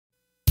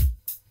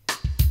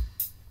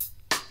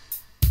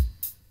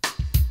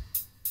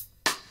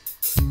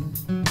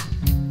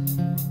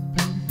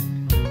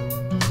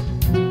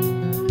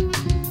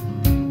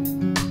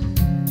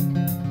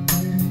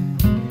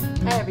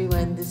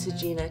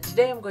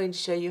Today I'm going to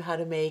show you how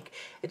to make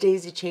a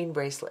daisy chain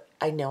bracelet.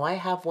 I know I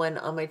have one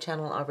on my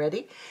channel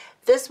already.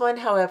 This one,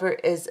 however,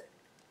 is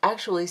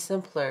actually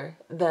simpler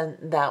than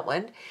that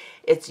one.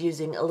 It's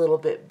using a little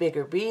bit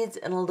bigger beads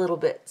and a little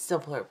bit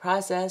simpler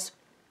process.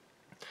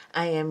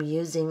 I am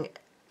using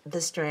the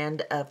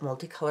strand of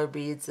multicolor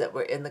beads that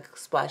were in the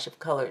Splash of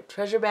Color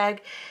treasure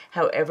bag.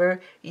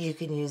 However, you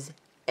can use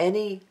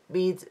any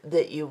beads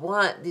that you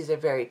want. These are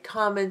very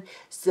common,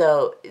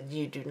 so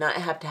you do not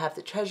have to have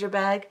the treasure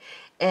bag.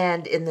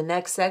 And in the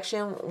next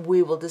section,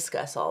 we will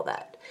discuss all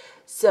that.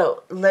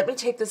 So let me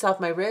take this off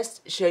my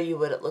wrist, show you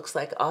what it looks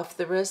like off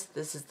the wrist.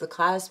 This is the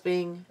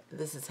clasping.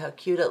 This is how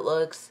cute it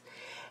looks.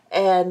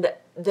 And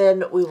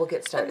then we will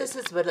get started. And this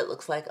is what it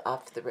looks like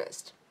off the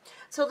wrist.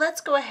 So let's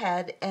go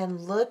ahead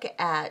and look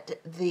at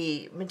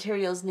the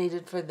materials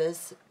needed for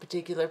this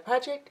particular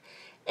project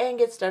and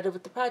get started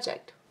with the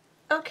project.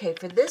 Okay,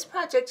 for this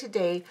project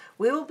today,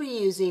 we will be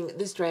using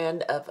the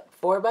strand of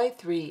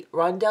 4x3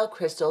 Rondelle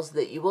crystals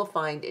that you will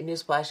find in your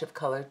Splash of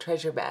Color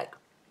treasure bag.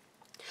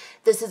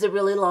 This is a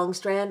really long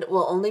strand.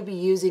 We'll only be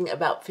using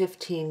about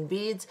 15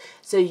 beads,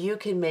 so you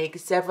can make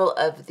several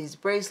of these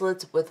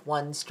bracelets with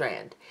one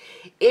strand.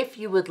 If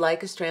you would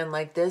like a strand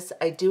like this,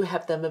 I do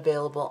have them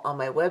available on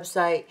my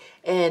website,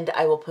 and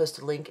I will post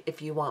a link if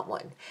you want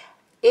one.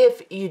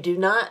 If you do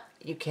not,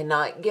 you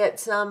cannot get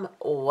some,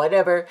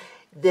 whatever,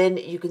 then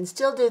you can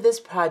still do this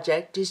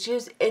project. Just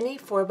use any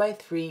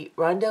 4x3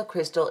 Rondelle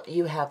crystal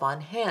you have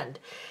on hand.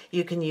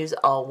 You can use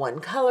all one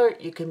color.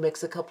 You can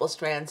mix a couple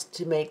strands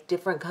to make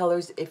different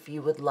colors if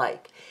you would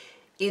like.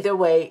 Either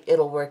way,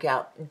 it'll work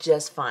out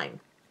just fine.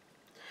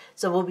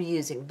 So we'll be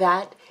using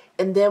that,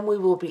 and then we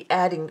will be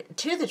adding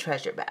to the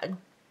treasure bag.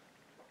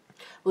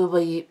 We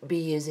will be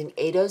using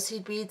 8/0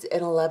 seed beads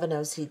and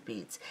 11/0 seed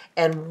beads,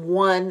 and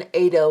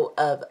 1/8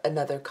 of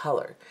another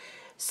color.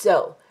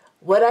 So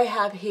what I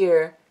have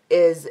here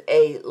is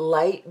a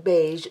light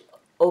beige,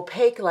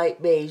 opaque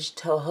light beige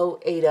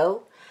Toho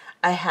 8/0.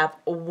 I have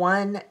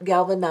one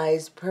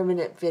galvanized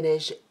permanent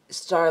finish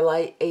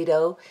Starlight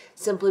 8/0,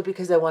 simply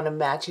because I want to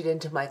match it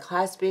into my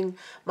clasping.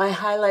 My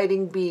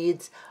highlighting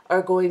beads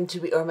are going to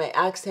be, or my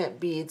accent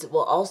beads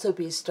will also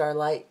be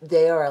Starlight.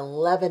 They are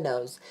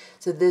 11/0s.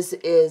 So this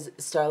is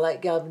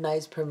Starlight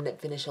Galvanized Permanent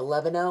Finish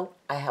 11/0.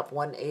 I have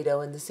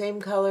 1/8 in the same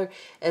color,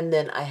 and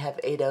then I have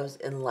 8/0s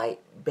in light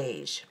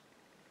beige.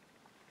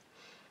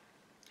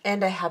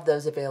 And I have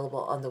those available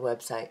on the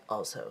website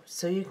also.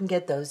 So you can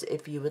get those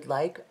if you would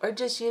like, or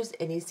just use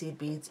any seed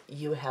beads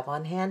you have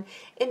on hand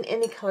in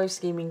any color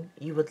scheming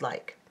you would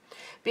like.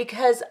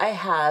 Because I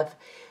have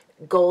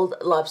gold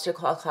lobster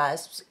claw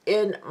clasps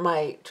in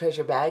my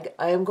treasure bag,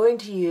 I am going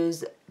to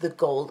use the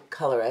gold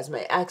color as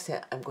my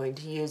accent. I'm going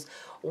to use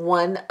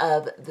one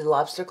of the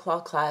lobster claw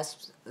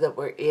clasps that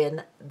were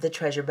in the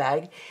treasure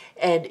bag,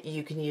 and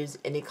you can use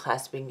any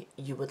clasping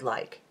you would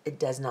like. It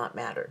does not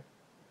matter.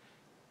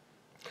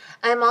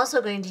 I'm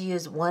also going to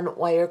use one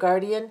wire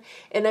guardian,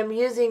 and I'm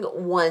using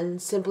one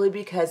simply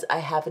because I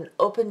have an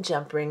open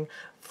jump ring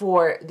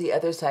for the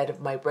other side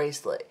of my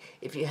bracelet.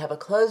 If you have a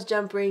closed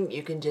jump ring,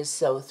 you can just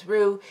sew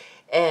through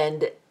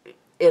and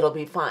it'll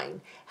be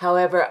fine.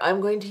 However, I'm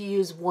going to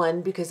use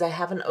one because I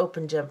have an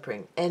open jump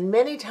ring, and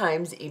many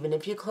times, even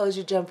if you close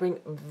your jump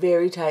ring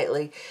very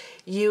tightly,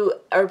 you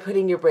are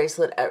putting your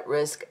bracelet at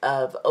risk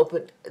of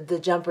the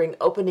jump ring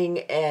opening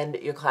and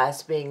your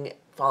clasping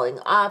falling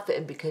off,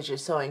 and because you're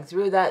sewing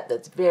through that,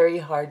 that's very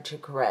hard to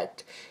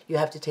correct. You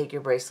have to take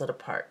your bracelet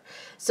apart.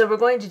 So we're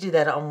going to do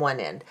that on one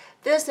end.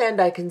 This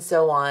end I can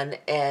sew on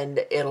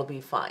and it'll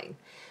be fine.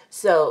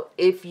 So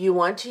if you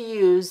want to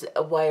use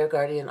a wire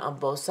guardian on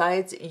both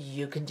sides,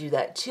 you can do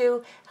that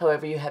too.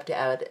 However, you have to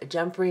add a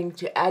jump ring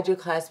to add your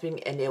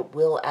clasping, and it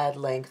will add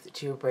length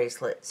to your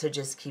bracelet. So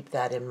just keep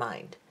that in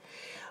mind.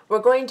 We're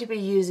going to be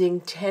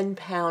using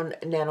 10-pound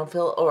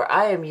Nanofil, or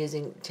I am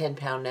using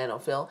 10-pound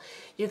Nanofil.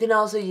 You can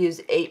also use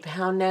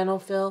 8-pound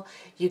Nanofil.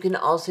 You can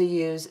also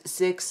use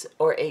 6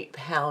 or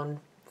 8-pound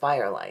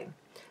Fireline.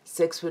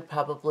 6 would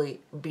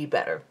probably be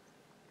better.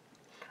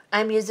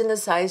 I'm using a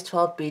size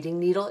 12 beading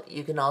needle.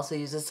 You can also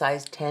use a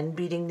size 10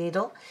 beading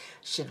needle.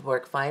 Should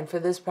work fine for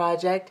this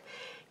project.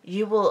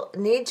 You will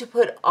need to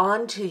put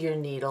onto your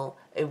needle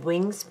a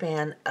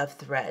wingspan of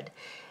thread.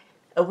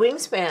 A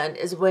wingspan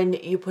is when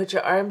you put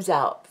your arms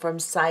out from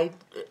side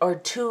or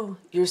to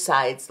your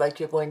sides like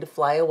you're going to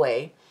fly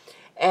away,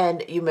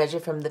 and you measure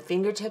from the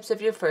fingertips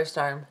of your first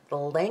arm, the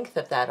length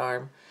of that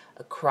arm,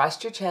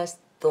 across your chest,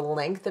 the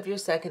length of your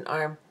second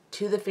arm,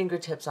 to the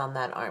fingertips on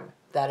that arm.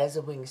 That is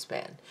a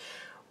wingspan.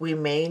 We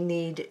may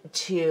need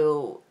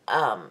to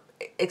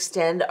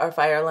extend our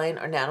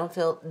Fireline or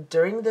Nanofil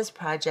during this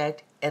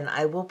project, and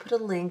I will put a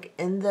link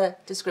in the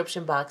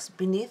description box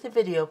beneath the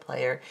video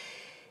player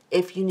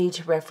if you need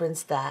to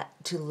reference that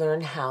to learn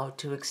how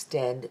to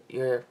extend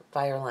your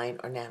Fireline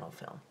or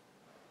Nanofil.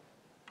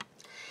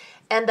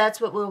 And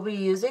that's what we'll be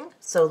using,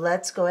 so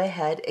let's go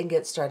ahead and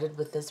get started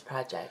with this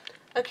project.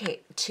 Okay,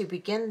 to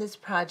begin this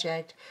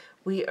project,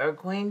 we are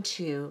going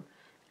to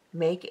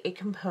make a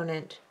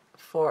component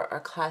for our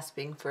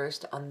clasping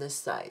first on this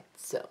side.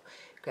 So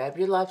grab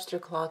your lobster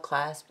claw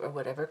clasp or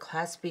whatever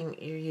clasping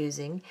you're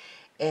using,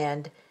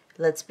 and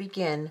let's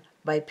begin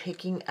by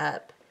picking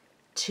up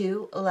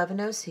 2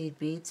 11-0 seed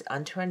beads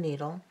onto our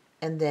needle,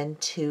 and then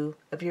 2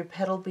 of your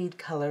petal bead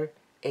color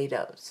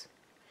 8/0s,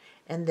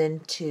 and then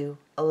 2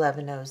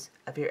 11-0s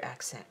of your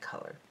accent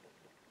color.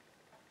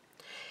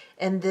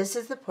 And this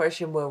is the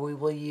portion where we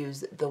will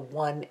use the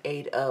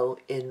 1/8/0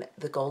 in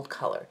the gold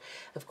color.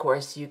 Of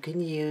course, you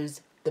can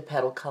use the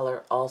petal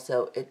color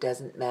also. It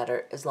doesn't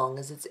matter as long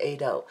as it's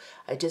 8/0.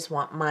 I just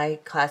want my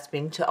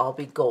clasping to all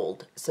be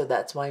gold, so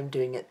that's why I'm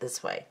doing it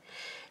this way.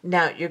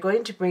 Now, you're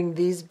going to bring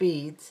these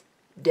beads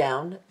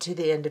down to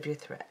the end of your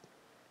thread.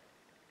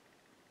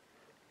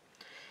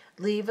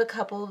 Leave a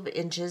couple of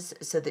inches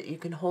so that you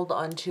can hold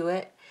on to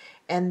it,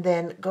 and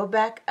then go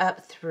back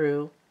up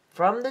through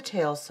from the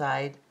tail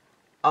side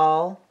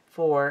all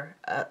 4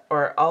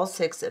 or all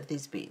 6 of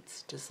these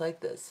beads, just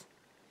like this.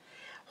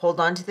 Hold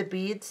on to the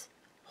beads,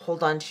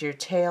 hold on to your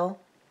tail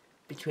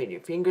between your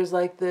fingers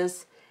like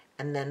this,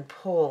 and then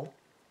pull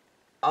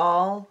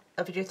all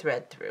of your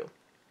thread through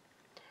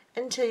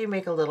until you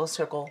make a little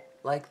circle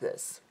like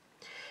this.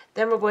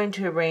 Then we're going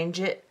to arrange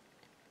it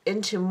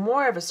into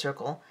more of a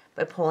circle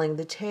by pulling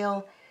the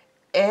tail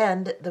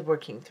and the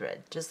working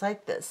thread, just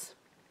like this.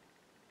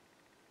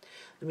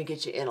 Let me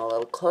get you in a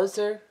little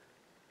closer.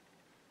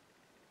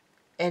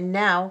 And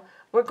now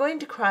we're going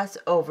to cross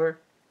over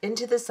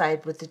into the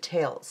side with the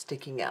tail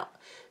sticking out.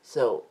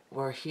 So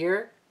we're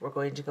here, we're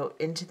going to go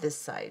into this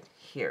side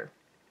here.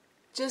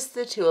 Just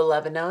the 2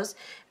 11-0s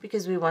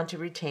because we want to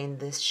retain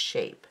this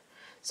shape.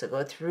 So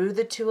go through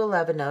the 2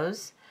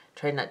 11-0s,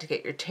 try not to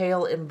get your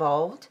tail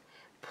involved,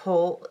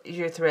 pull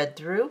your thread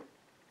through.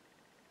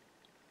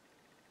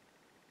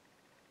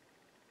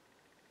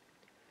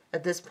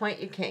 At this point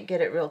you can't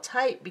get it real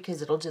tight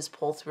because it'll just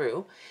pull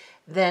through.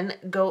 Then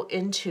go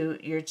into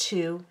your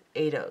 2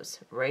 8/0s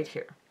right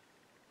here.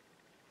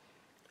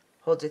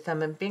 Hold your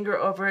thumb and finger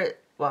over it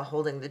while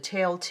holding the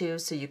tail too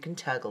so you can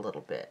tug a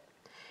little bit.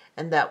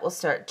 And that will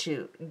start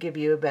to give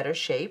you a better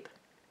shape.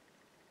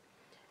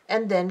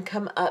 And then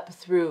come up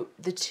through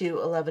the 2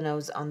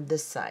 11-0s on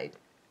this side.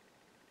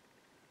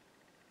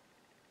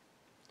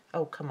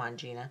 Oh, come on,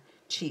 Gina.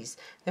 Jeez.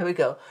 There we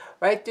go.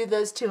 Right through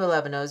those 2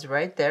 11-0s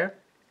right there.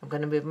 I'm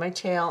going to move my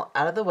tail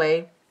out of the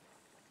way.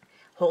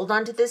 Hold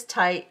on to this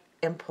tight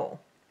and pull.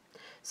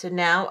 So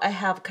now I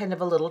have kind of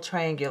a little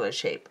triangular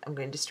shape. I'm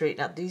going to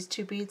straighten out these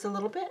 2 beads a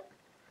little bit.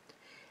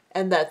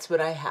 And that's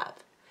what I have.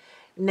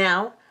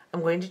 Now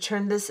I'm going to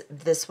turn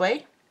this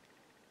way.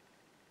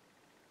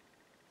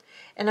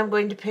 And I'm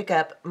going to pick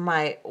up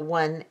my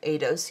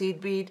 1/8/0 seed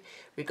bead,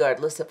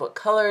 regardless of what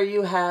color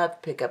you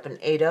have. Pick up an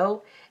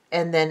 8/0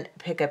 and then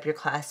pick up your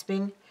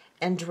clasping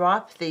and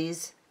drop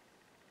these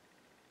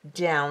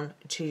down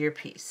to your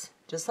piece,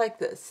 just like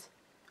this.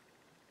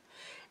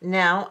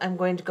 Now I'm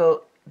going to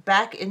go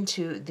back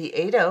into the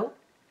 8/0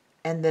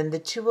 and then the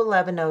 2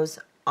 11-0s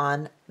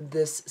on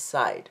this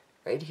side,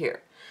 right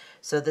here.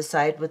 So the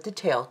side with the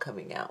tail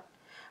coming out.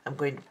 I'm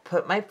going to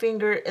put my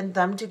finger and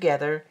thumb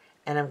together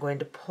and I'm going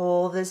to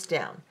pull this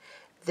down.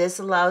 This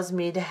allows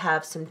me to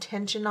have some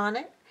tension on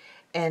it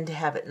and to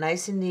have it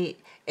nice and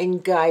neat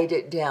and guide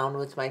it down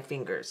with my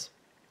fingers.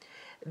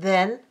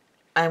 Then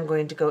I'm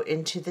going to go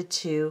into the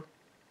 2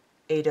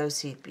 8/0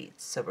 seed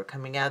beads. So we're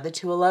coming out of the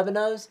 2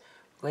 11-0s,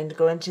 we're going to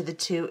go into the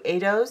 2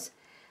 8/0s.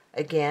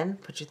 Again,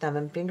 put your thumb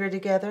and finger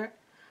together,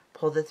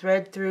 pull the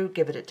thread through,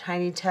 give it a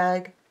tiny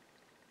tug,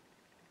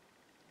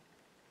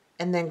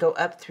 and then go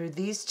up through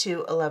these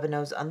 2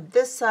 11-0s on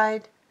this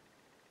side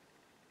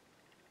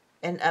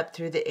and up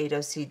through the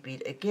 8/0 seed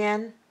bead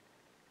again.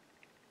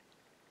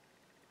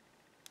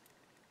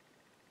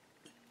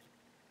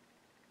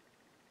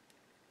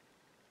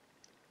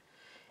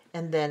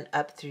 And then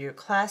up through your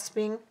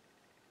clasping.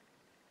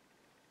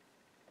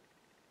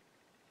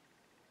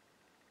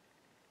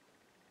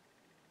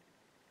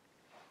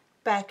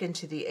 Back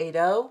into the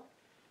 8/0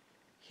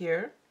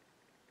 here.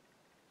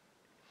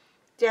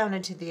 Down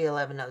into the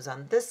 11-0s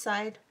on this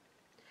side.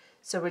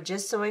 So we're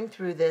just sewing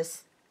through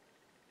this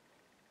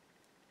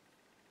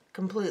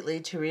completely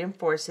to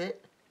reinforce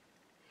it,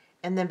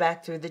 and then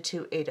back through the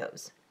 2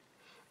 8/0s.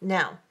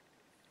 Now,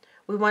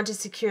 we want to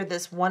secure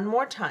this one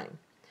more time.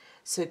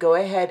 So go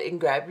ahead and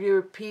grab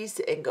your piece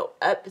and go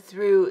up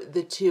through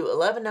the 2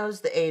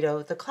 11-0s, the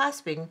 8/0, the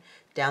clasping,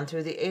 down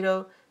through the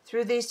 8/0,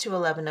 through these 2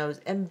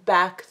 11-0s, and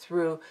back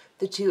through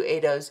the 2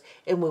 8/0s,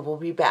 and we will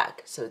be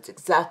back. So it's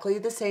exactly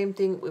the same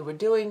thing we were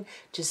doing.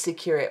 Just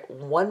secure it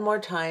one more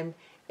time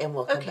and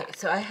we'll come back. Okay,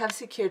 so I have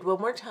secured one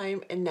more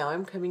time, and now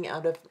I'm coming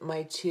out of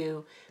my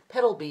 2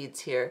 petal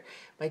beads here,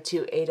 my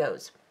 2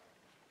 8/0s.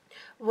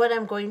 What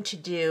I'm going to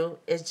do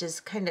is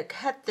just kind of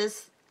cut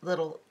this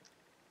little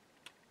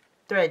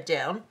thread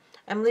down.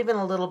 I'm leaving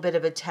a little bit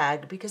of a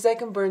tag because I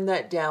can burn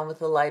that down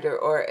with a lighter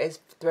or a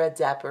thread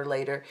zapper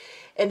later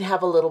and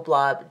have a little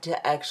blob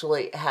to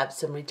actually have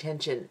some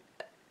retention,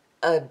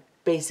 a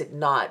basic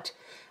knot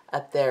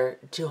up there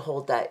to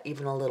hold that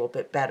even a little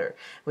bit better.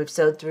 We've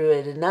sewed through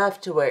it enough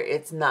to where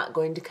it's not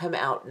going to come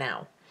out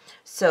now.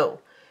 So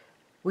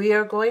we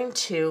are going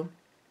to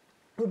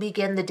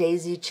begin the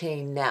daisy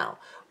chain now.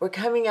 We're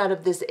coming out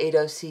of this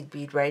 8-0 seed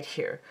bead right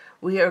here.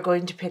 We are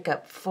going to pick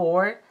up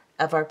 4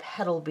 of our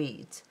petal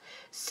beads.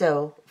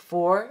 So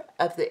 4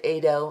 of the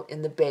 8-0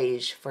 in the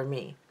beige for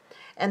me.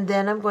 And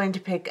then I'm going to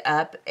pick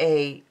up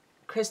a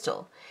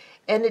crystal.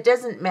 And it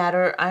doesn't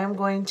matter, I'm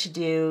going to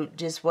do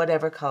just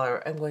whatever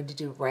color. I'm going to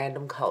do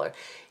random color.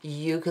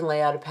 You can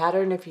lay out a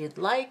pattern if you'd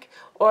like,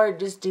 or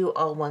just do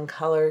all one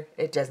color,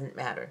 it doesn't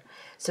matter.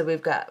 So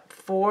we've got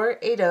 4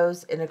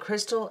 8-0s in a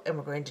crystal, and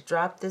we're going to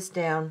drop this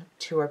down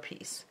to our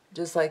piece,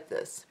 just like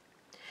this.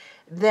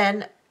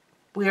 Then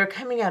we are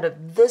coming out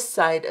of this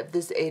side of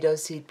this 8-0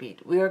 seed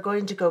bead. We are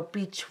going to go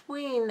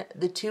between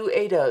the 2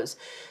 8-0s.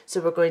 So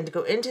we're going to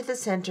go into the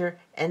center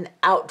and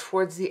out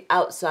towards the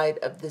outside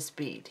of this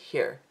bead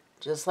here,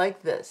 just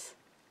like this,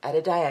 at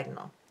a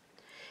diagonal.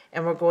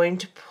 And we're going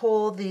to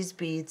pull these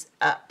beads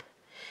up.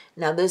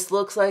 Now this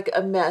looks like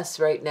a mess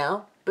right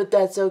now, but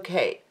that's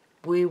okay.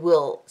 We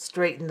will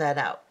straighten that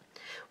out.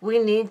 We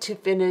need to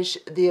finish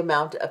the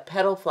amount of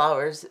petal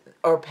flowers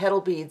or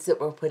petal beads that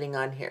we're putting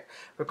on here.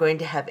 We're going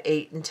to have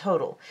 8 in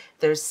total.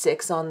 There's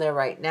 6 on there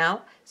right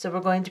now, so we're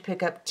going to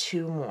pick up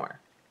 2 more.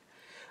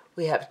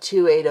 We have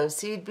 2 8-0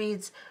 seed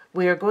beads.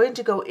 We are going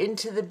to go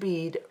into the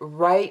bead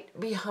right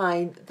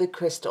behind the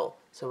crystal.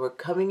 So we're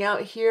coming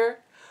out here.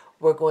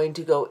 We're going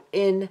to go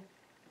in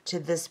to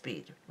this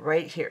bead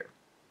right here.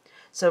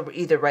 So we're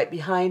either right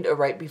behind or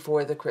right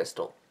before the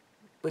crystal,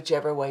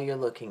 whichever way you're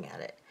looking at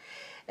it.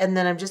 And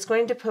then I'm just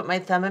going to put my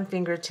thumb and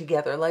finger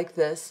together like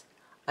this.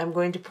 I'm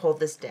going to pull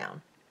this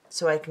down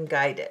so I can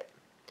guide it.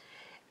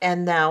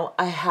 And now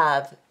I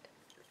have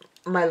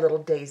my little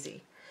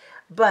daisy.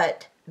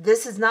 But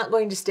this is not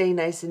going to stay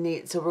nice and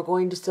neat, so we're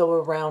going to sew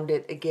around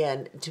it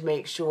again to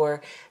make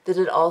sure that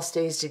it all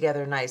stays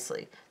together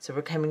nicely. So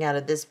we're coming out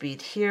of this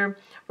bead here.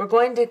 We're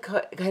going to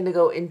kind of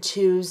go in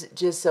 2s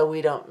just so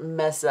we don't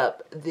mess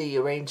up the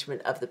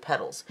arrangement of the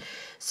petals.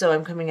 So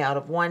I'm coming out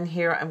of 1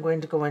 here. I'm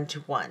going to go into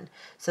 1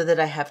 so that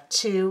I have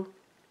 2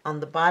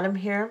 on the bottom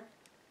here,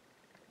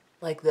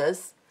 like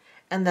this.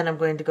 And then I'm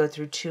going to go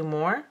through 2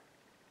 more.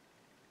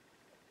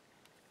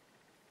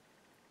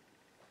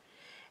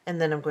 And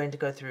then I'm going to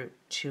go through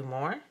 2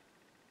 more.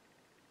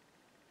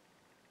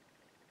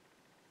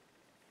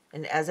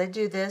 And as I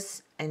do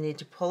this, I need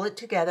to pull it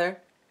together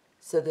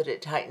so that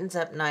it tightens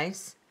up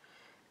nice.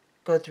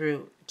 Go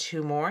through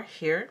 2 more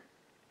here.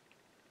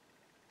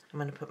 I'm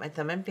going to put my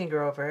thumb and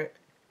finger over it,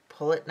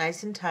 pull it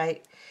nice and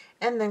tight,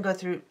 and then go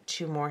through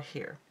 2 more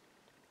here.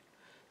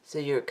 So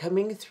you're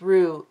coming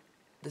through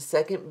the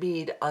second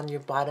bead on your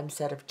bottom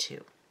set of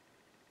 2.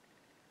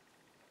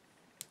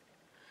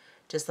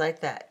 Just like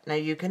that. Now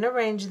you can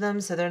arrange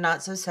them so they're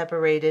not so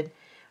separated,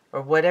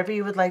 or whatever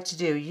you would like to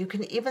do. You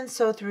can even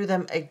sew through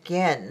them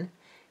again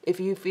if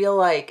you feel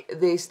like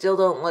they still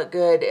don't look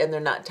good and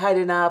they're not tight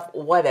enough,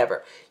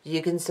 whatever.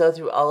 You can sew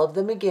through all of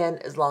them again.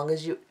 As long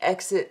as you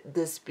exit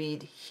this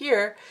bead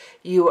here,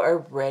 you are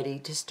ready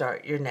to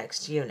start your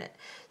next unit.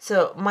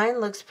 So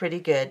mine looks pretty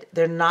good.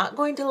 They're not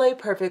going to lay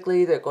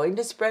perfectly. They're going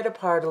to spread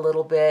apart a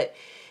little bit,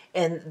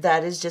 and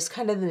that is just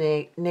kind of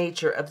the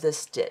nature of this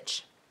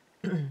stitch.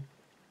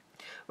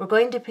 We're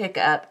going to pick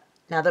up,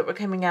 now that we're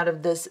coming out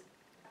of this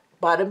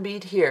bottom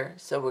bead here,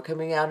 so we're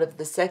coming out of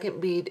the second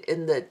bead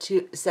in the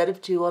set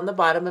of 2 on the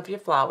bottom of your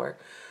flower,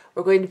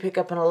 we're going to pick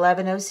up an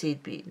 11-0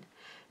 seed bead,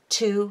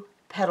 2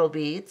 petal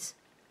beads,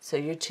 so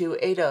your 2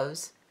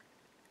 8-0s,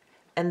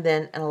 and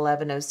then an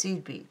 11-0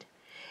 seed bead.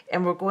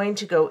 And we're going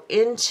to go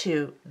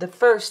into the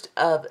first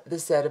of the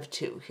set of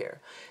 2 here.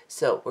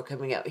 So we're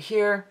coming out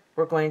here,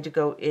 we're going to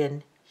go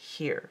in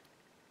here.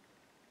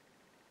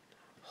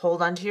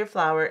 Hold onto your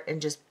flower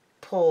and just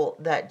pull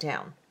that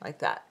down like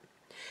that.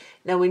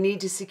 Now we need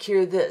to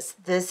secure this.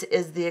 This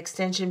is the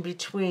extension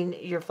between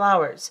your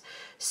flowers.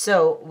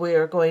 So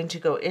we're going to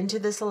go into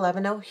this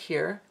 11-0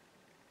 here.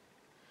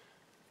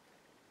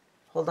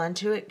 Hold on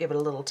to it, give it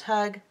a little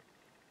tug.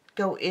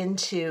 Go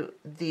into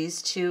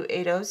these 2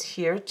 8-0s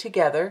here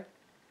together.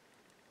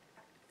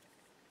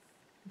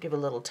 Give a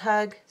little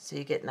tug so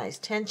you get nice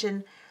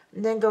tension.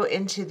 And then go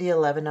into the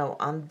 11-0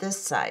 on this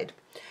side.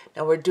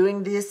 Now we're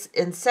doing this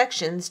in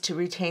sections to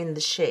retain the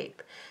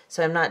shape.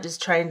 So I'm not just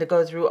trying to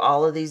go through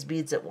all of these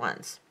beads at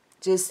once,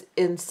 just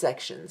in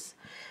sections.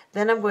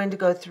 Then I'm going to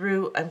go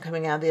through, I'm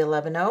coming out of the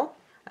 11-0.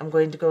 I'm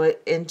going to go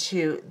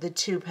into the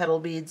 2 petal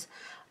beads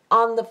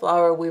on the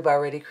flower we've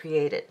already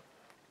created.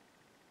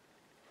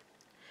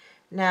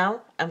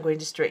 Now I'm going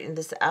to straighten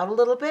this out a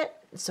little bit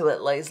so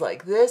it lays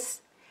like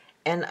this.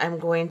 And I'm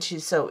going to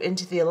sew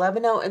into the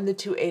 11-0 and the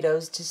 2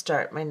 8-0s to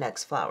start my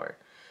next flower.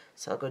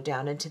 So I'll go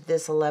down into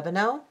this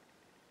 11-0.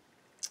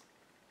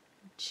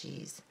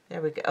 Geez,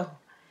 there we go.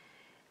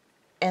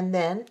 And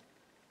then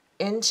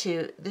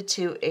into the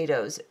 2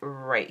 8-0s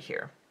right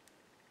here.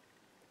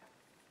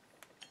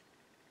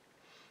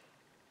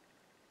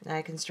 Now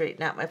I can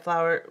straighten out my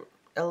flower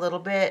a little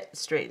bit,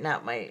 straighten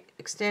out my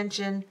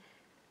extension,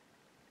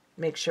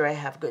 make sure I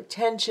have good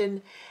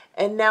tension,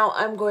 and now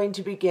I'm going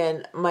to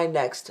begin my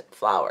next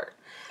flower.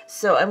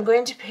 So I'm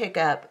going to pick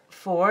up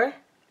 4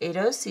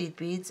 8-0 seed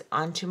beads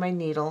onto my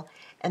needle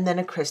and then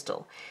a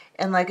crystal.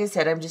 And like I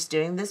said, I'm just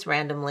doing this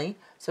randomly,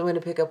 so I'm going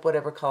to pick up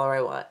whatever color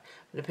I want.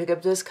 I'm going to pick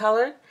up this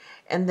color,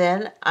 and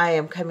then I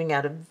am coming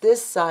out of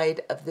this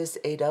side of this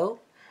 8-0.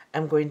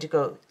 I'm going to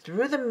go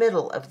through the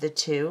middle of the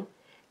 2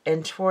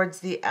 and towards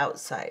the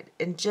outside,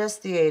 and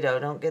just the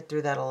 8-0, don't get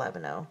through that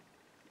 11-0,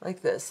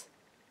 like this.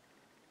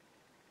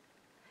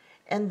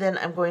 And then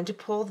I'm going to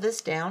pull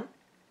this down,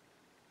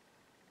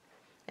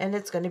 and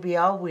it's going to be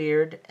all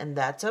weird, and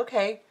that's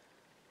okay.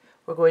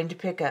 We're going to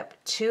pick up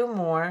 2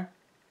 more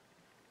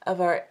of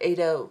our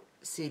 8-0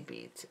 seed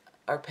beads,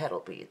 our petal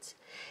beads.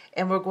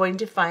 And we're going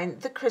to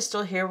find the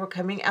crystal here. We're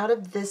coming out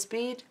of this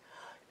bead.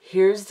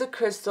 Here's the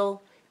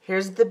crystal.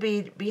 Here's the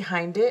bead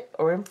behind it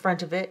or in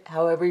front of it,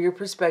 however your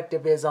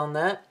perspective is on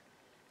that.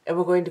 And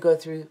we're going to go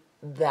through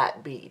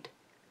that bead.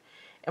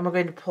 And we're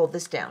going to pull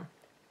this down.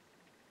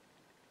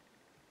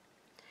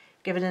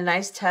 Give it a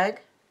nice tug.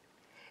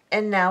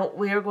 And now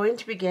we are going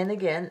to begin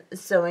again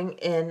sewing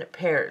in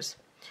pairs.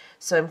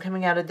 So I'm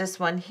coming out of this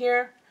one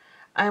here.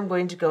 I'm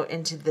going to go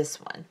into this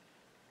one.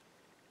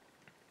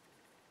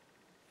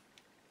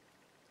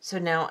 So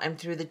now I'm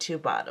through the 2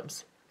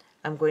 bottoms.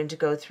 I'm going to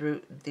go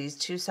through these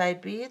 2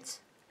 side beads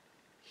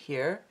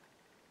here.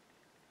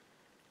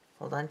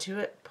 Hold on to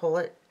it, pull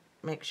it,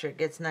 make sure it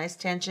gets nice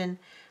tension.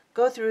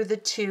 Go through the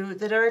 2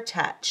 that are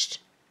attached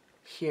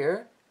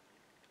here.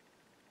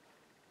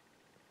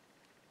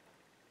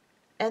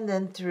 And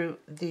then through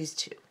these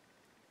 2.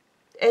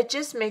 It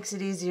just makes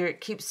it easier. It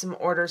keeps some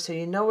order so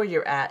you know where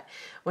you're at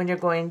when you're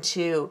going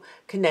to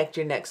connect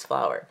your next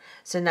flower.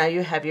 So now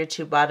you have your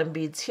 2 bottom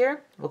beads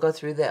here. We'll go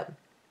through them.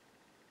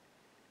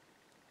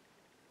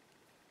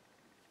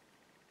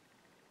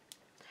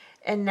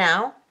 And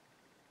now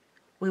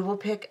we will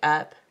pick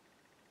up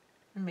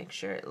and make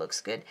sure it looks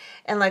good.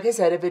 And like I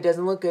said, if it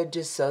doesn't look good,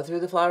 just sew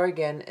through the flower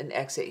again and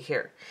exit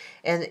here.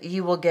 And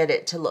you will get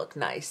it to look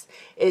nice.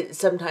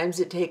 Sometimes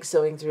it takes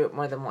sewing through it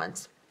more than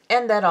once.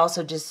 And that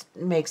also just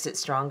makes it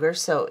stronger,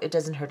 so it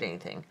doesn't hurt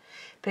anything.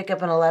 Pick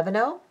up an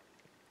 11-0,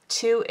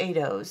 2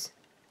 8-0s,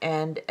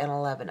 and an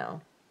 11-0.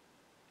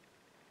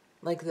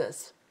 Like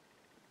this.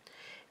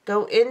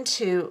 Go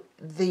into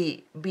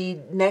the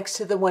bead next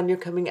to the one you're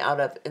coming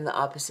out of in the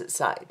opposite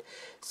side.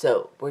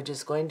 So we're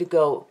just going to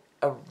go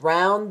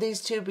around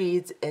these 2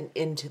 beads and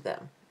into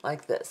them,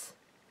 like this.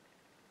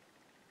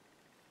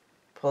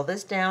 Pull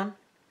this down.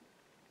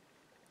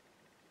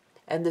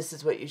 And this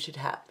is what you should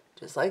have,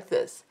 just like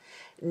this.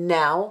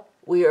 Now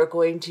we are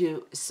going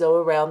to sew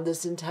around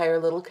this entire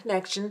little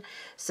connection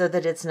so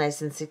that it's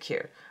nice and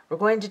secure. We're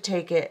going to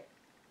take it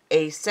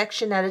a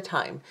section at a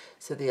time.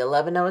 So the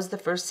 11-0 is the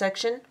first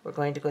section. We're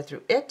going to go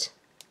through it.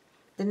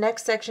 The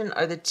next section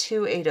are the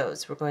 2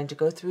 8-0s. We're going to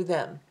go through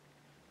them,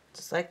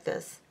 just like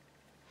this.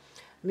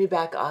 Let me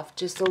back off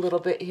just a little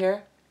bit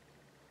here.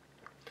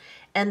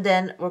 And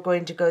then we're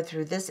going to go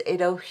through this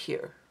 8-0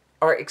 here,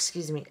 or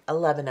excuse me,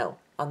 11-0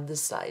 on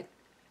this side.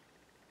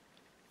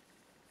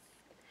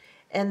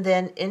 And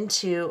then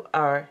into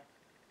our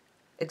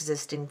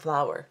existing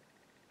flower,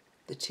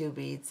 the 2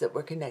 beads that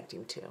we're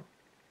connecting to.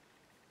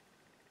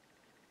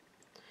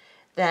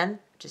 Then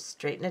just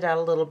straighten it out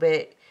a little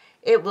bit.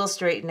 It will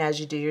straighten as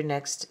you do your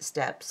next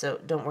step, so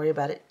don't worry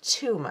about it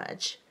too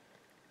much.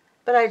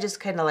 But I just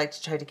kind of like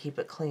to try to keep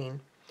it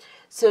clean.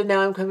 So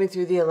now I'm coming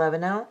through the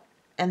 11-0,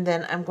 and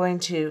then I'm going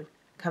to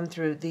come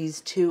through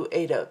these 2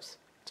 8-0s,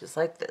 just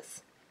like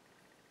this.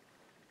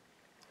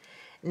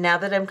 Now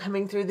that I'm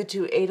coming through the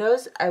 2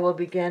 8-0s, I will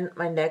begin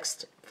my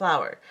next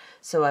flower.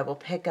 So I will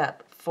pick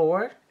up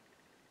 4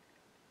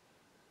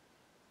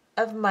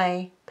 of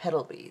my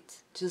petal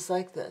beads, just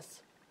like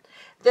this.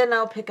 Then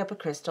I'll pick up a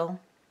crystal,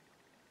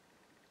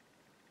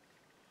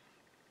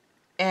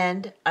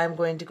 and I'm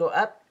going to go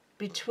up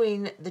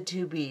between the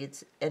 2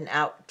 beads and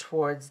out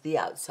towards the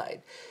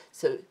outside.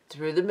 So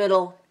through the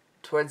middle,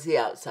 towards the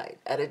outside,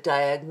 at a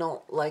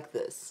diagonal like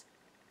this.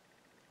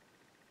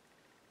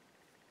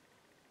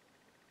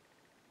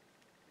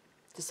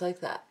 Just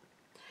like that.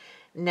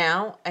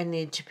 Now I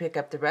need to pick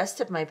up the rest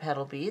of my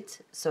petal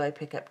beads, so I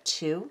pick up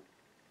 2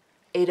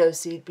 8-0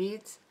 seed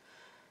beads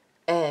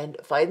and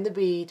find the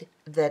bead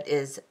that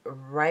is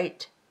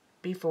right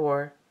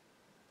before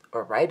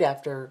or right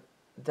after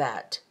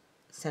that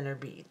center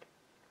bead,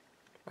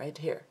 right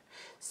here.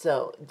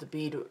 So the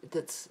bead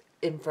that's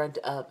in front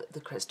of the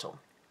crystal,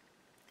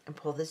 and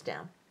pull this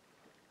down.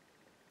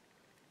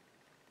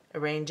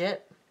 Arrange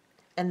it,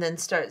 and then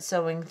start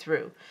sewing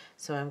through.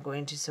 So I'm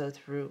going to sew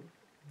through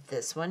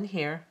this one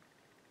here,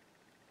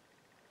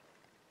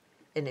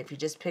 and if you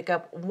just pick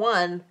up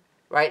one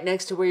right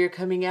next to where you're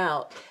coming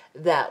out,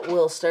 that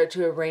will start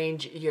to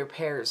arrange your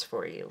pairs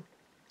for you.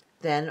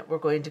 Then we're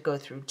going to go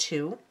through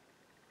 2.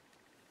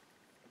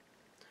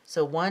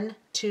 So 1,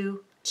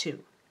 2, 2.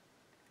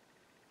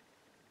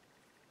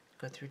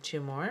 Go through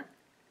 2 more.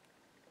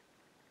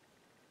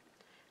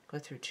 Go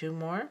through 2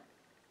 more.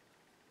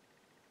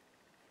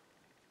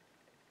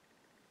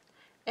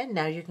 And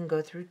now you can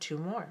go through 2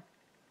 more.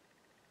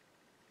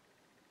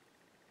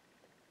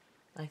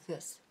 Like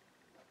this.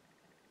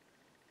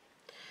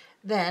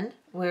 Then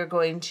we're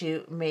going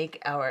to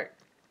make our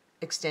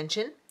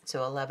extension, so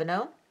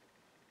 11-0,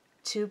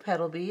 2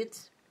 petal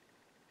beads,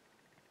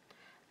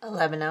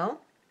 11-0,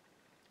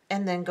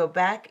 and then go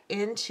back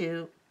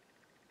into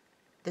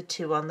the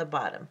 2 on the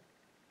bottom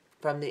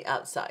from the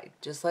outside,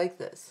 just like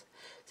this.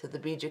 So the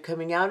bead you're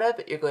coming out of,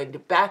 you're going to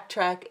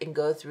backtrack and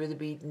go through the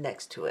bead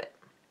next to it,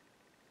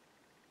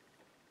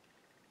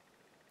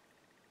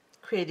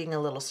 creating a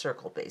little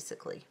circle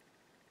basically.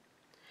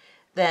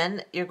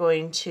 Then you're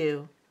going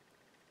to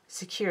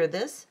secure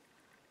this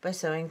by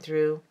sewing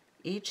through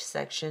each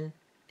section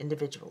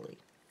individually.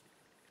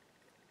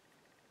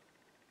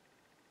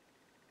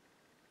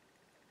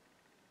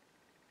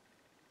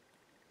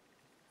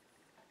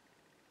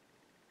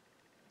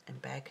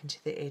 And back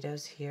into the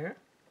 8-0s here.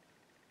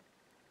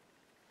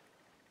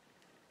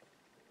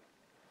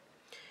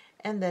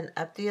 And then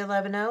up the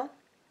 11-0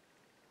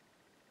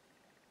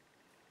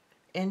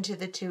 into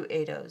the 2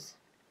 8-0s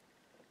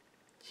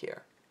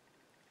here.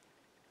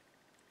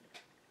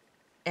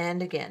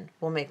 And again,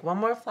 we'll make one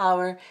more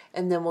flower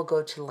and then we'll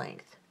go to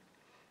length.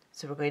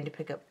 So we're going to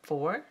pick up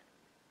 4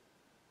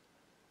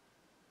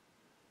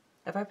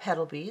 of our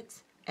petal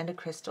beads and a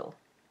crystal.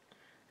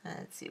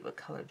 Let's see, what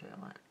color do I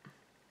want?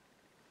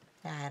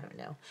 I don't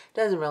know.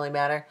 Doesn't really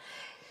matter.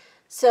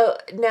 So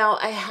now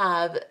I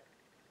have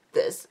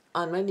this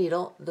on my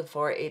needle, the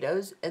 4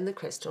 8-0s and the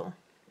crystal.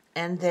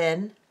 And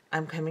then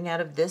I'm coming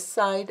out of this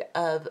side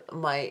of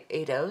my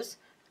 8-0s.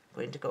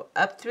 I'm going to go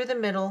up through the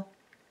middle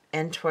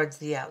and towards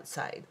the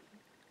outside.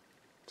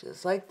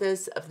 Just like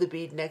this of the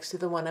bead next to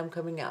the one I'm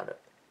coming out of.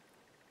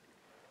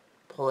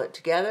 Pull it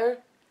together.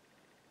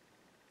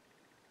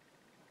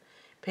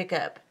 Pick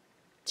up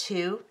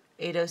 2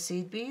 8-0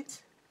 seed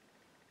beads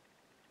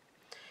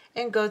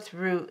and go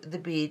through the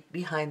bead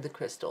behind the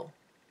crystal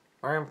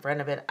or in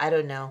front of it. I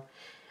don't know.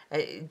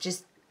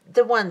 Just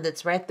the one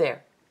that's right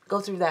there. Go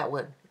through that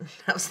one.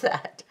 How's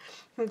that?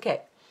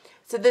 Okay.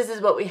 So this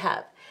is what we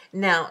have.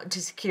 Now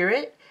to secure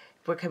it,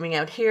 we're coming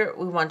out here.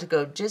 We want to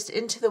go just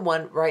into the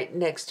one right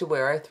next to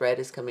where our thread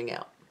is coming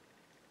out.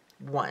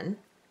 1.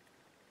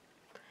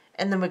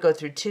 And then we go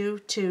through 2,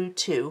 2,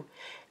 2.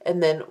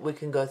 And then we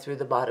can go through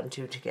the bottom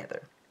 2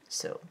 together.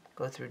 So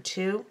go through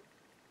 2.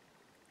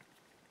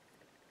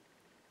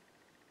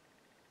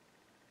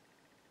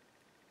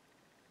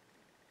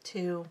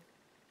 2,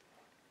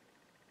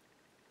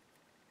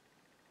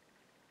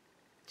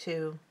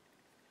 2,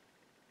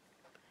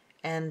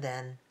 and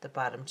then the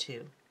bottom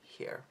 2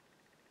 here.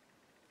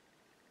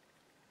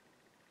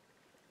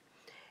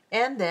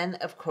 And then,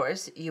 of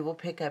course, you will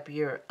pick up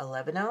your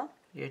 11-0,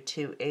 your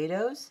 2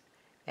 8-0s,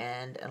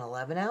 and an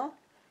 11-0.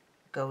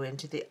 Go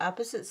into the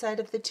opposite side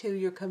of the 2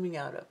 you're coming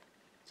out of,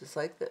 just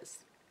like this.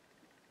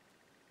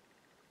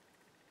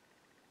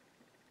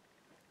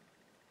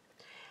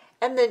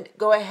 And then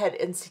go ahead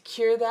and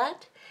secure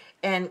that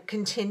and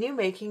continue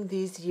making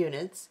these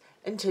units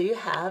until you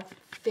have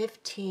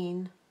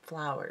 15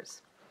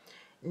 flowers.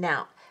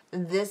 Now,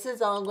 this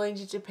is all going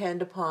to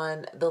depend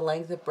upon the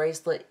length of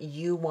bracelet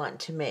you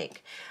want to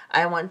make.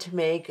 I want to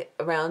make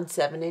around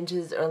 7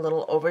 inches or a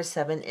little over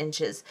 7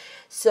 inches.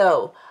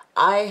 So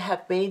I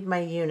have made my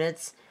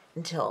units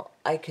until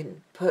I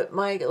can put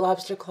my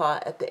lobster claw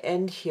at the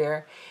end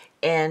here,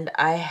 and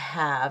I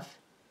have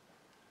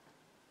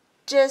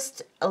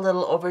just a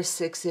little over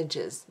 6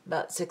 inches,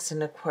 about 6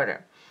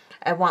 1/4.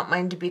 I want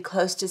mine to be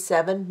close to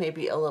 7,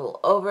 maybe a little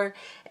over,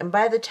 and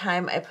by the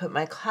time I put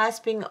my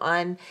clasping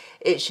on,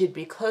 it should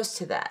be close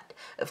to that.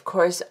 Of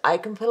course, I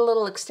can put a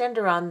little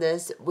extender on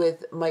this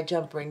with my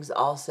jump rings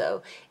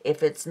also,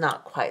 if it's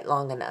not quite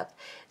long enough.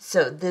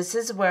 So this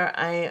is where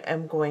I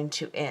am going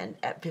to end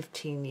at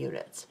 15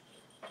 units.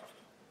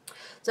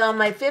 So on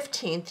my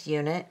 15th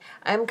unit,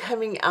 I'm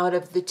coming out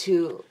of the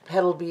 2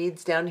 petal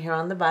beads down here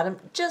on the bottom,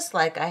 just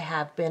like I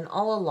have been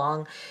all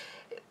along,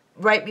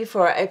 right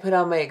before I put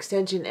on my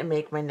extension and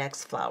make my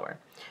next flower.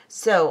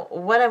 So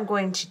what I'm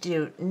going to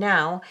do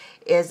now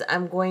is I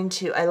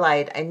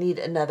lied, I need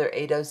another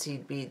 8-0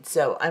 seed bead,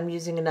 so I'm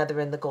using another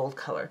in the gold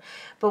color.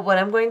 But what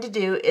I'm going to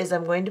do is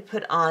I'm going to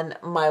put on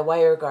my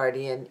wire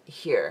guardian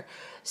here.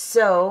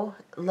 So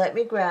let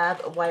me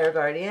grab a wire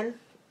guardian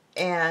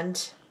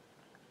and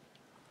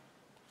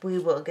we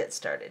will get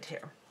started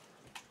here.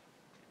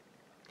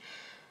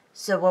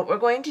 So what we're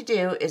going to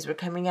do is we're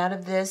coming out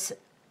of this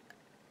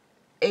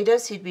 8-0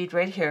 seed bead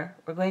right here.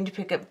 We're going to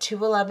pick up 2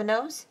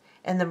 11-0s,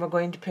 and then we're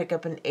going to pick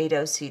up an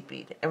 8-0 seed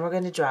bead, and we're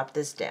going to drop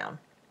this down.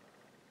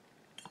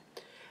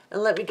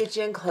 And let me get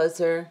you in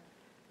closer.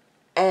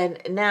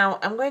 And now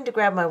I'm going to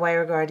grab my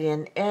wire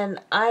guardian, and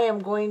I am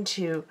going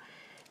to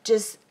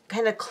just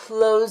kind of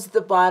close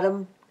the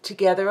bottom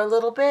together a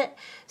little bit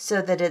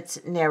so that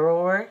it's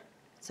narrower.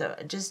 So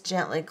just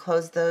gently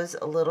close those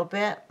a little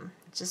bit,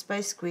 just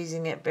by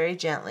squeezing it very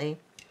gently.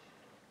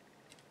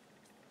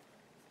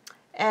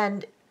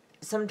 And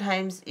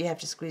sometimes you have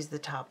to squeeze the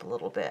top a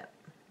little bit,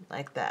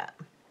 like that,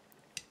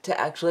 to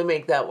actually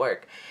make that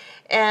work.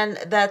 And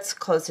that's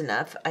close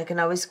enough. I can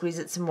always squeeze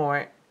it some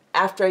more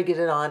after I get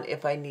it on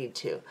if I need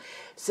to.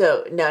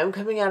 So now I'm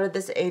coming out of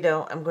this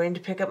 8/0. I'm going to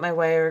pick up my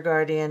wire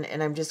guardian,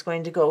 and I'm just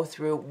going to go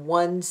through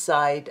one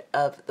side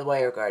of the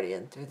wire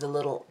guardian, through the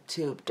little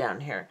tube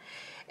down here,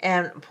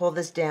 and pull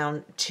this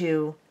down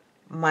to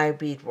my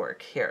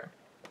beadwork here.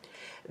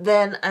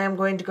 Then I'm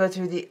going to go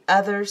through the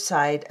other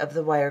side of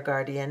the wire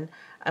guardian.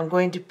 I'm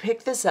going to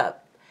pick this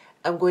up.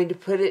 I'm going to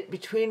put it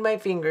between my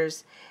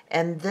fingers,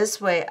 and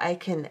this way I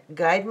can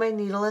guide my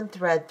needle and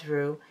thread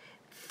through,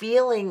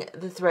 feeling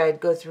the thread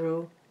go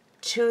through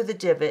to the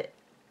divot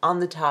on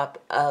the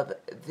top of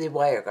the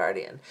wire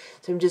guardian.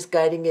 So I'm just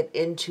guiding it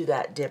into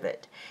that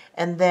divot.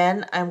 And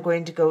then I'm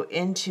going to go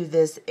into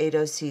this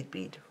 8/0 seed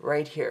bead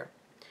right here.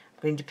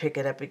 I'm going to pick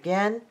it up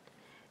again,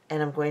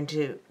 and I'm going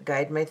to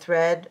guide my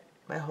thread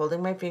by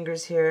holding my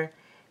fingers here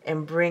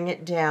and bring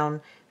it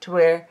down to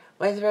where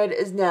my thread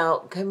is now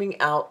coming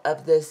out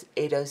of this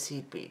 8/0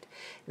 seed bead.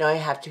 Now I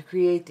have to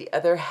create the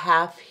other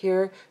half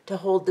here to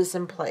hold this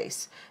in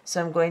place.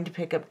 So I'm going to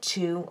pick up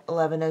two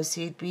 11/0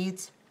 seed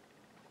beads,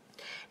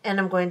 and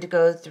I'm going to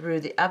go through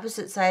the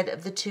opposite side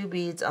of the two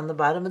beads on the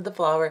bottom of the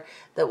flower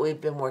that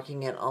we've been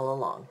working in all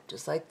along,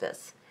 just like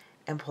this,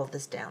 and pull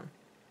this down.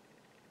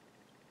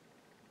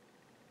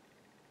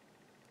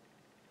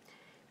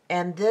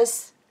 And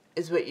this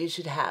is what you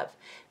should have.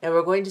 Now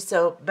we're going to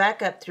sew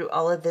back up through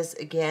all of this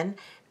again,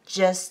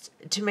 just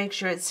to make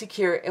sure it's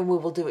secure, and we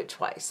will do it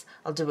twice.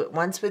 I'll do it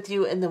once with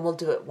you, and then we'll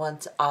do it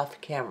once off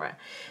camera.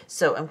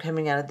 So I'm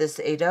coming out of this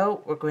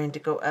 8/0. We're going to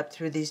go up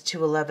through these two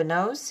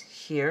 11/0s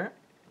here,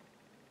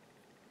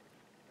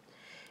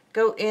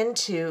 go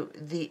into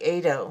the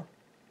 8/0.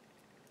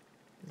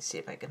 Let's see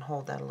if I can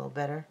hold that a little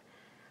better.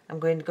 I'm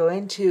going to go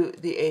into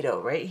the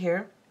 8/0 right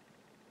here,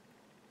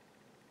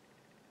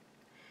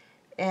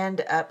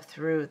 and up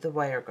through the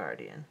wire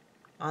guardian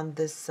on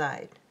this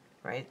side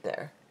right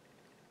there.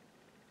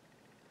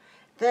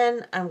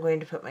 Then I'm going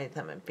to put my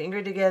thumb and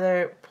finger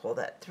together, pull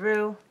that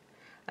through.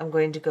 I'm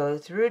going to go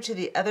through to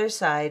the other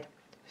side,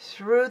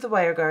 through the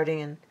wire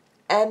guardian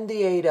and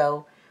the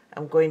 8/0.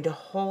 I'm going to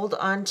hold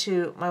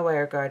onto my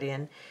wire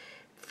guardian,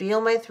 feel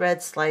my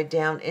thread slide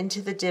down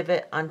into the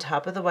divot on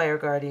top of the wire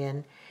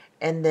guardian,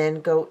 and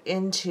then go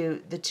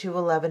into the two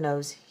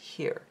 11/0s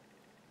here.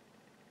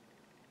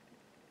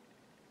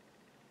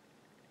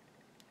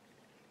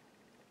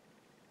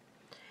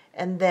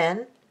 And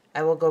then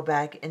I will go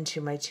back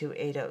into my two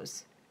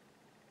 8/0s.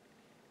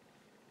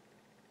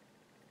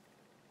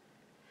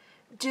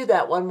 Do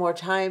that one more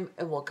time,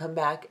 and we'll come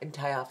back and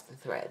tie off the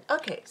thread.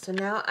 Okay, so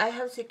now I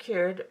have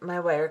secured my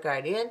wire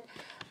guardian,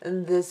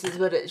 and this is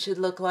what it should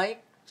look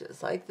like,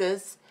 just like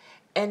this.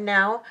 And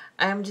now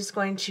I'm just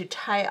going to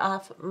tie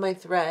off my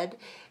thread,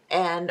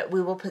 and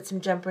we will put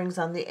some jump rings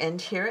on the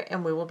end here,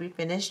 and we will be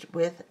finished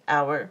with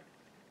our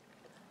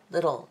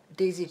little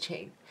daisy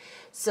chain.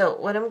 So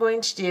what I'm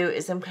going to do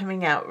is I'm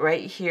coming out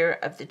right here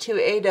of the two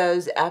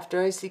 8/0s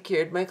after I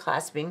secured my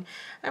clasping.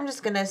 I'm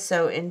just going to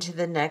sew into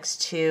the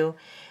next two,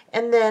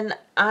 and then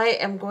I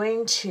am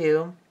going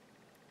to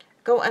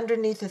go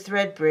underneath the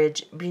thread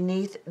bridge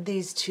beneath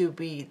these two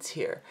beads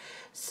here.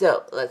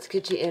 So let's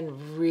get you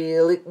in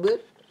really,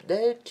 whoop,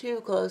 they're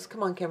too close.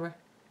 Come on, camera.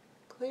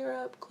 Clear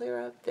up,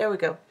 clear up. There we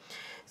go.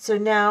 So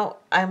now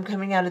I'm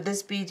coming out of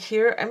this bead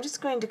here. I'm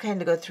just going to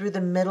kind of go through the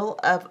middle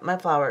of my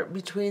flower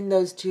between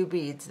those two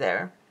beads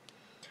there.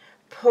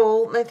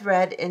 Pull my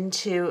thread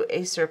into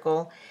a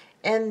circle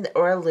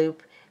or a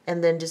loop,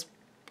 and then just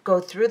go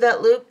through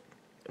that loop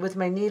with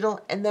my needle,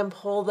 and then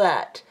pull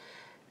that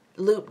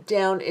loop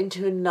down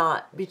into a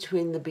knot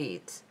between the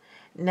beads.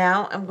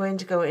 Now I'm going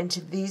to go into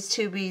these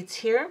two beads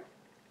here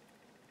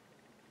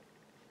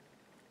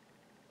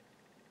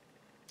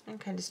and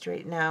kind of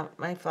straighten out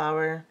my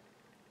flower.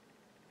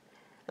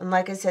 And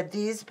like I said,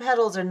 these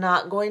petals are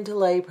not going to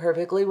lay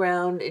perfectly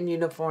round and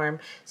uniform,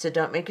 so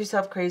don't make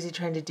yourself crazy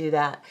trying to do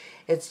that.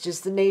 It's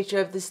just the nature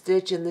of the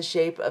stitch and the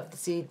shape of the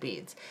seed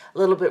beads. A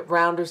little bit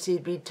rounder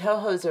seed bead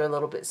tohos are a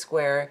little bit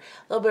square.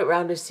 A little bit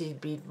rounder seed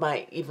bead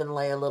might even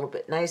lay a little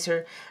bit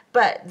nicer,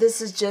 but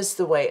this is just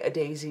the way a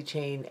daisy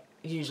chain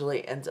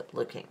usually ends up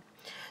looking.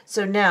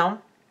 So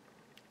now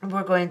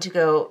we're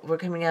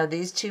coming out of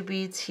these two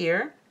beads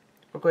here.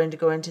 We're going to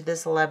go into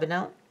this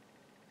 11/0.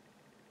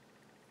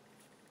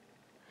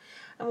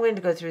 I'm going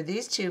to go through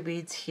these two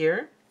beads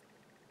here,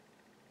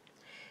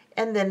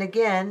 and then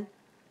again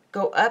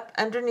go up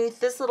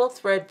underneath this little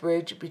thread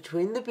bridge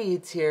between the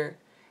beads here,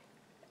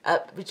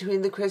 up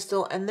between the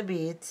crystal and the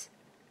beads,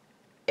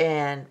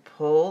 and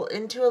pull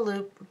into a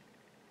loop,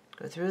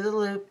 go through the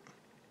loop,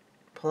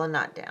 pull a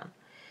knot down.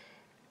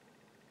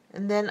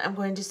 And then I'm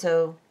going to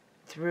sew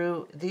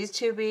through these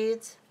two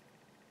beads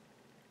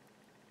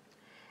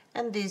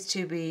and these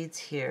two beads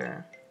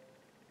here,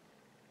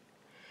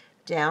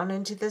 down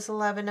into this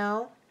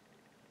 11/0,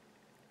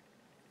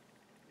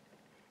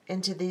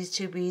 into these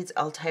two beads.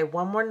 I'll tie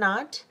one more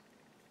knot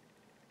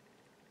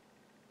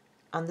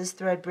on this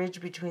thread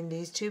bridge between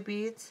these two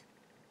beads,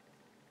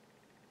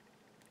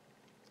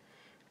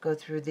 go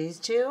through these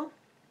two,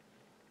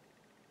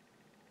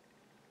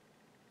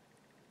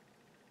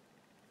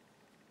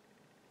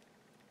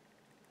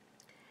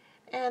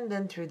 and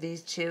then through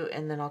these two,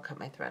 and then I'll cut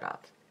my thread off.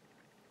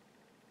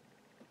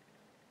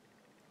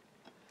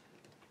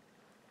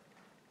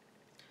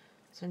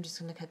 So I'm just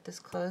going to cut this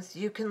close.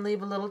 You can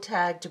leave a little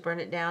tag to burn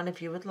it down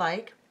if you would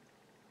like.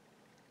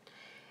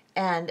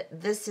 And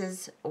this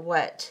is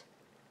what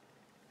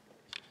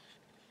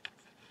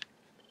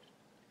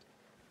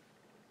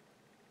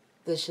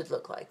this should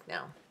look like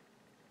now.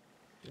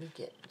 Let me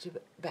get you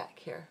back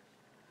here.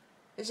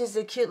 It's just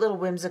a cute little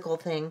whimsical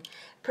thing.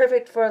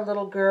 Perfect for a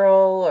little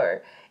girl,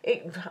 or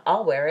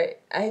I'll wear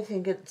it. I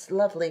think it's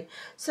lovely.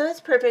 So it's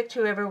perfect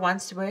whoever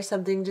wants to wear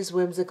something just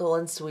whimsical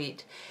and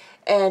sweet.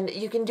 And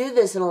you can do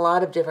this in a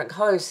lot of different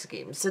color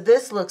schemes. So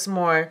this looks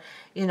more,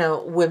 you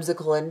know,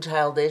 whimsical and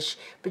childish,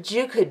 but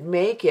you could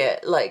make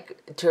it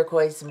like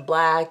turquoise and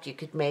black. You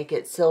could make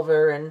it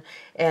silver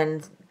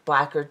and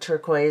black or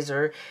turquoise,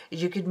 or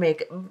you could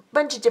make a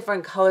bunch of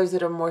different colors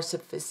that are more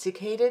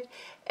sophisticated,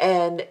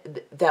 and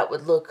that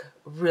would look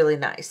really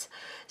nice.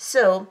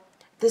 So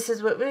this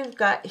is what we've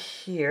got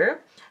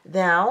here.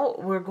 Now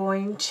we're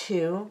going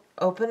to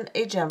open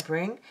a jump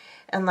ring,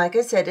 and like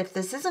I said, if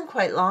this isn't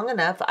quite long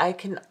enough, I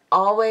can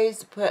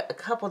always put a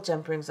couple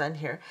jump rings on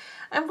here.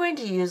 I'm going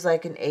to use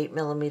like an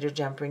 8mm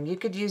jump ring. You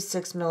could use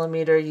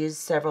 6mm, use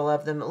several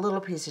of them, a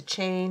little piece of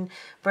chain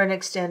for an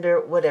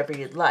extender, whatever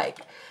you'd like.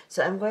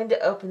 So I'm going to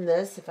open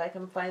this, if I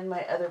can find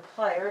my other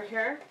plier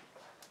here.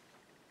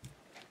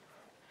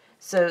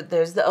 So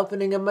there's the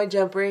opening of my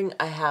jump ring.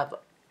 I have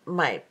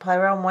my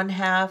plier on one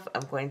half.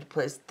 I'm going to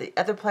place the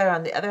other plier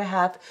on the other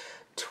half,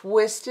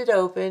 twist it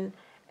open,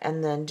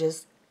 and then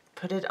just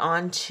put it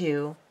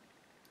onto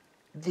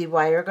the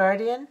wire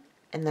guardian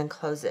and then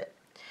close it.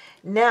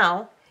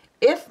 Now,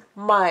 if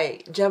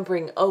my jump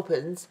ring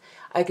opens,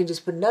 I can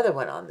just put another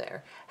one on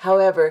there.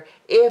 However,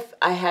 if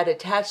I had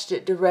attached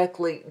it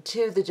directly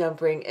to the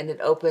jump ring and it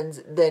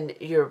opens, then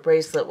your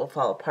bracelet will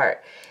fall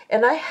apart.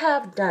 And I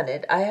have done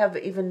it. I have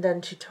even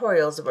done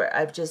tutorials where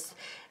I've just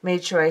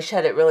made sure I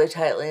shut it really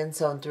tightly and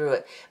sewn through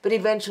it. But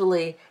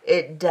eventually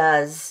it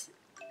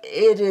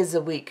is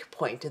a weak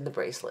point in the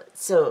bracelet.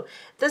 So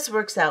this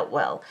works out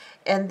well.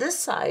 And this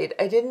side,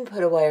 I didn't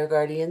put a wire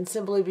guardian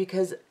simply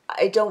because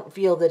I don't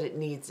feel that it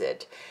needs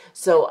it.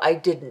 So I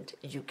didn't.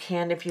 You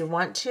can if you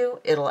want to.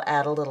 It'll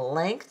add a little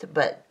length,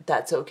 but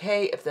that's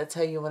okay. If that's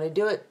how you want to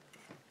do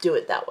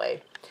it that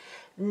way.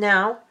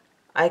 Now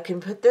I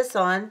can put this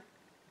on.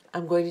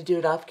 I'm going to do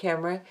it off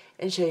camera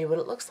and show you what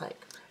it looks like.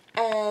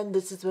 And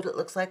this is what it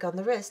looks like on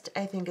the wrist.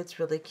 I think it's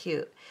really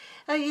cute.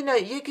 Now, you know,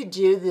 you could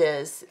do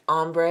this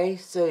ombre,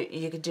 so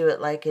you could do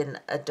it like in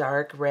a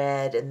dark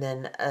red and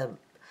then a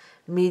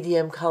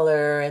medium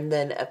color and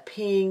then a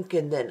pink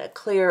and then a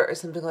clear or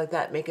something like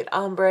that. Make it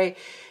ombre.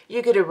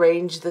 You could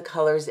arrange the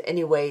colors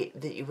any way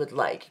that you would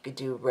like. You could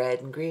do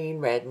red and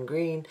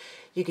green.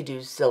 You could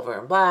do silver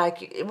and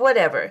black,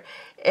 whatever.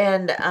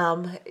 And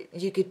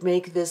you could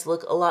make this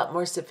look a lot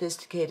more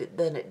sophisticated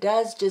than it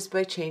does just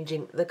by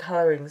changing the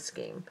coloring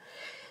scheme.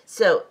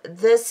 So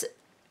this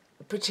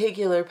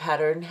particular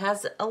pattern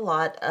has a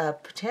lot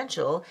of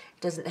potential.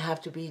 It doesn't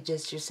have to be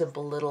just your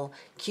simple little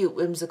cute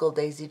whimsical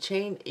daisy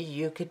chain.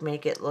 You could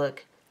make it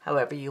look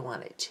however you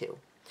want it to.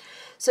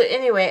 So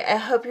anyway, I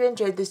hope you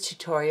enjoyed this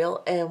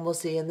tutorial, and we'll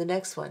see you in the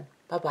next one.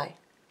 Bye-bye.